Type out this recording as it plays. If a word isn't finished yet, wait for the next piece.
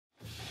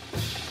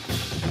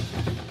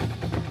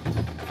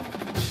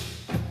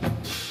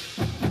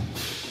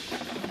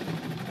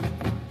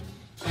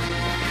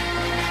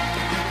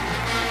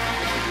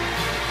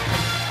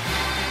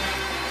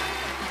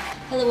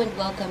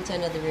welcome to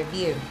another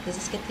review. This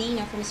is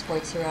Katrina from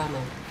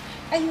Sportsorama.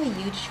 Are you a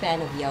huge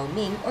fan of Yao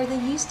Ming or the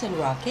Houston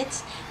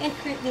Rockets and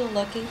currently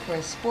looking for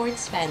a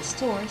sports fan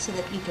store so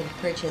that you can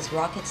purchase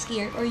Rockets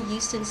gear or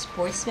Houston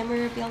sports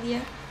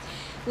memorabilia?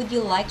 Would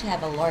you like to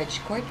have a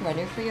large court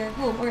runner for your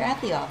home or at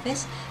the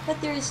office,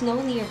 but there is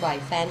no nearby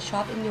fan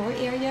shop in your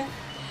area?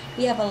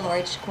 We have a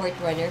large court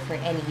runner for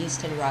any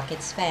Houston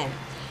Rockets fan.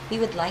 We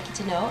would like you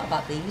to know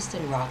about the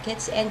Houston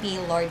Rockets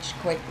NBA large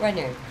court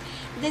runner.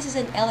 This is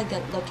an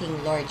elegant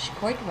looking large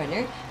court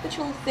runner which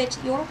will fit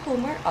your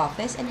home or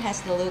office and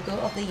has the logo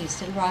of the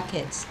Houston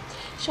Rockets.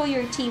 Show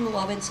your team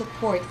love and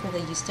support for the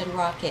Houston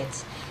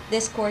Rockets.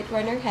 This court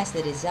runner has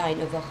the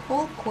design of a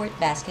whole court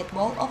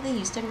basketball of the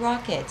Houston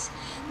Rockets.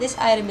 This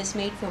item is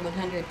made from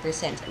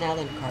 100%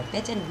 nylon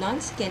carpet and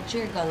non-skid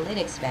Jurgon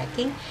latex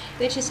backing,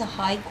 which is a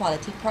high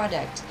quality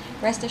product.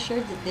 Rest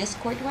assured that this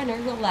court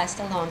runner will last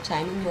a long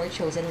time in your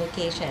chosen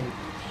location.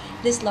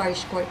 This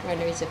large court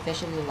runner is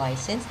officially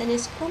licensed and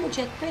is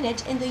chromojet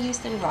printed in the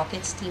Houston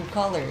Rockets team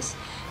colors.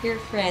 Your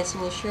friends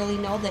will surely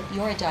know that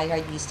you're a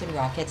diehard Houston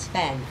Rockets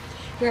fan.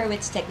 Here are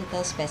its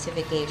technical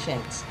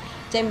specifications.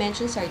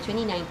 Dimensions are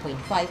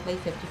 29.5 by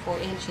 54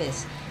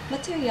 inches.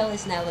 Material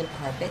is nylon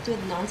carpet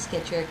with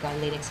non-skid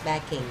Jurgon latex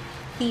backing.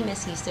 Theme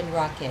is Houston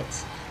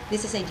Rockets.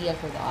 This is ideal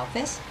for the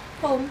office,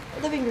 home,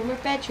 living room, or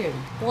bedroom.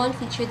 One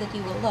feature that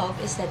you will love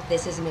is that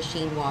this is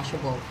machine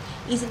washable.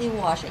 Easily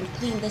wash and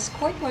clean this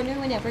court runner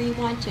whenever you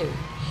want to.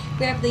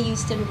 Grab the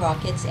Houston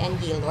Rockets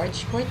NBA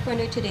large court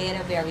runner today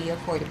at a very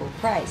affordable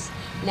price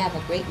and have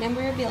a great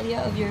memorabilia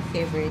of your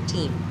favorite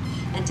team.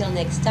 Until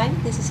next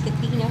time, this is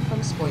Katrina from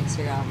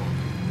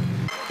Sportsorama.